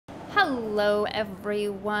Hello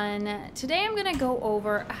everyone. Today I'm going to go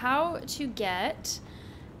over how to get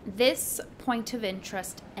this point of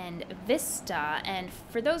interest and Vista, and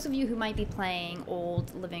for those of you who might be playing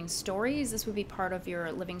old Living Stories, this would be part of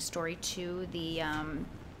your Living Story 2, the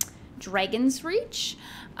Dragon's Reach.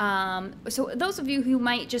 So those of you who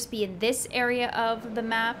might just be in this area of the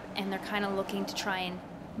map and they're kind of looking to try and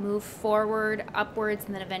move forward, upwards,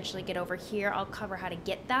 and then eventually get over here, I'll cover how to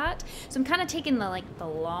get that. So I'm kind of taking the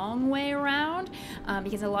long way around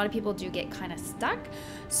because a lot of people do get kind of stuck.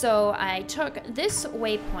 So I took this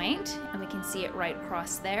waypoint, and we can see it right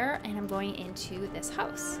across there, and I'm going into this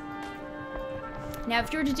house. Now,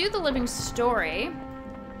 if you were to do the Living Story,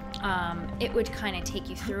 it would kind of take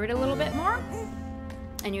you through it a little bit more,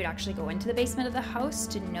 and you'd actually go into the basement of the house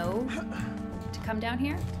to know to come down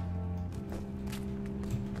here.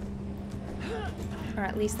 Or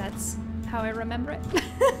at least that's how I remember it.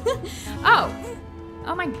 Oh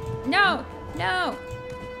my, no.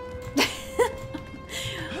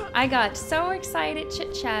 I got so excited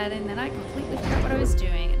chit-chatting that I completely forgot what I was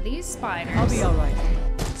doing. These spiders I'll be all right.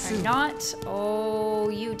 are not, oh,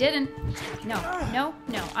 you didn't. No,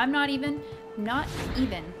 I'm not even not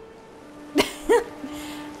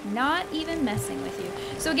even messing with you.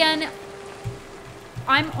 So again,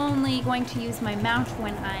 I'm only going to use my mount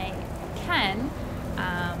when I can.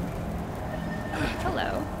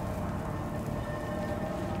 Hello.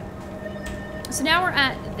 So now we're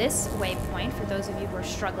at this waypoint for those of you who are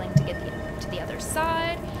struggling to get to the other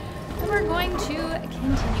side, and we're going to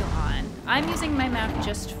continue on. I'm using my map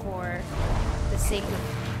just for the sake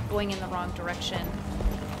of going in the wrong direction,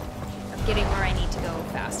 of getting where I need to go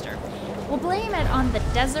faster. We'll blame it on the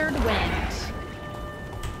desert wind.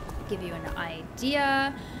 Give you an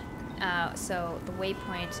idea. So the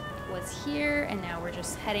waypoint was here, and now we're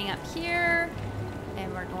just heading up here,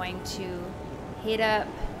 and we're going to hit up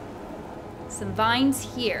some vines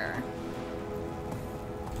here.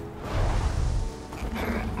 I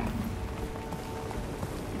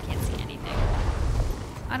can't see anything.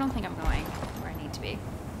 I don't think I'm going where I need to be.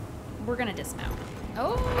 We're gonna dismount.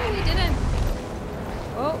 Oh, we didn't.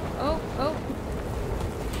 Oh.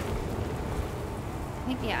 I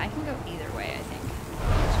think, yeah, I can go either way, I think.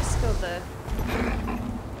 Just go the...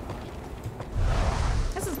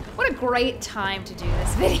 What a great time to do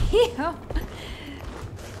this video.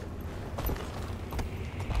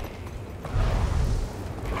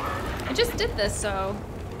 I just did this, so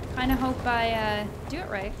kind of hope I do it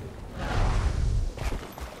right.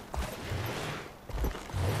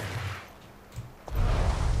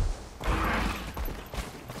 I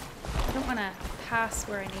don't want to pass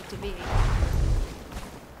where I need to be.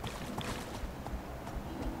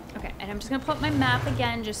 And I'm just gonna pull up my map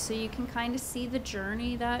again just so you can kind of see the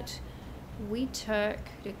journey that we took.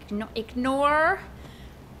 Ignore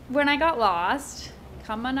when I got lost.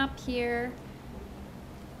 Come on up here.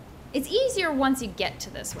 It's easier once you get to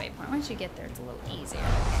this waypoint. Once you get there, it's a little easier.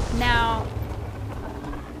 Now,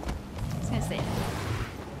 I was gonna say,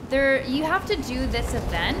 you have to do this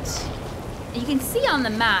event. You can see on the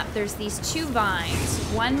map there's these two vines.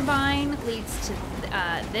 One vine leads to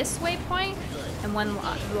this waypoint, and one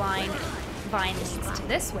vine leads to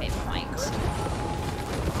this waypoint.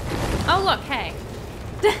 Oh look, hey.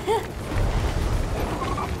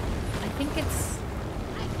 I think it's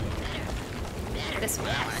this one.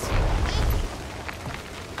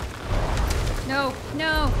 No.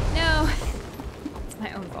 It's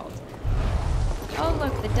my own fault. Oh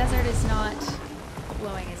look, the desert is not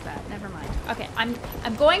blowing as bad. Never mind. Okay, I'm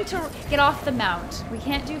going to get off the mount. We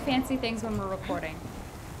can't do fancy things when we're recording.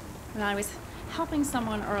 When I was helping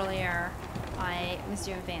someone earlier, I was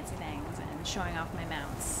doing fancy things and showing off my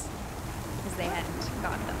mounts because they hadn't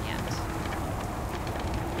got them yet.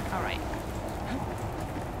 All right.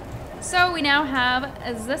 So we now have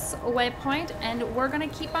this waypoint, and we're gonna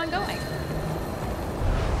keep on going.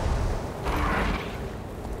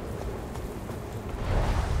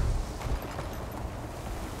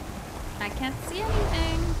 I can't see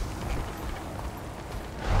anything.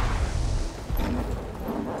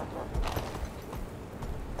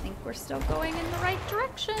 We're still going in the right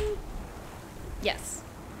direction. Yes.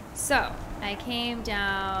 So I came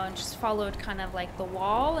down, just followed kind of like the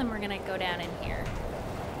wall, and we're gonna go down in here.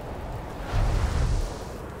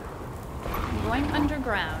 I'm going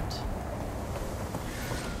underground.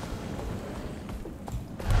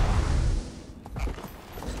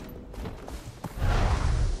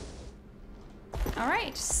 All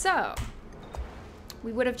right, so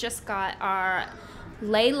we would have just got our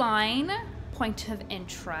ley line point of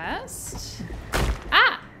interest.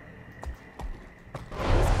 Ah!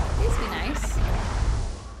 These be nice.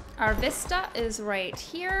 Our vista is right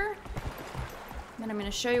here. Then I'm going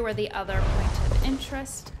to show you where the other point of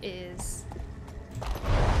interest is.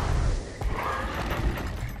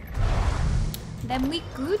 Then we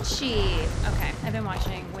Gucci. Okay, I've been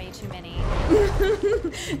watching way too many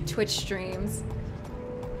Twitch streams.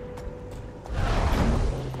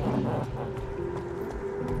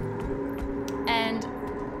 And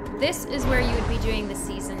this is where you would be doing the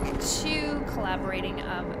season 2 collaborating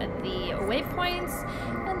of the waypoints,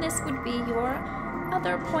 and this would be your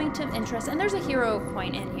other point of interest. And there's a hero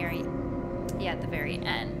point in here, yeah, at the very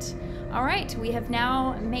end. All right, we have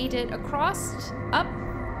now made it across, up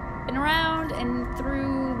and around and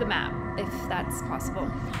through the map, if that's possible.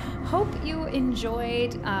 Hope you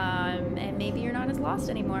enjoyed, and maybe you're not as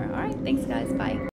lost anymore. All right, thanks guys, bye.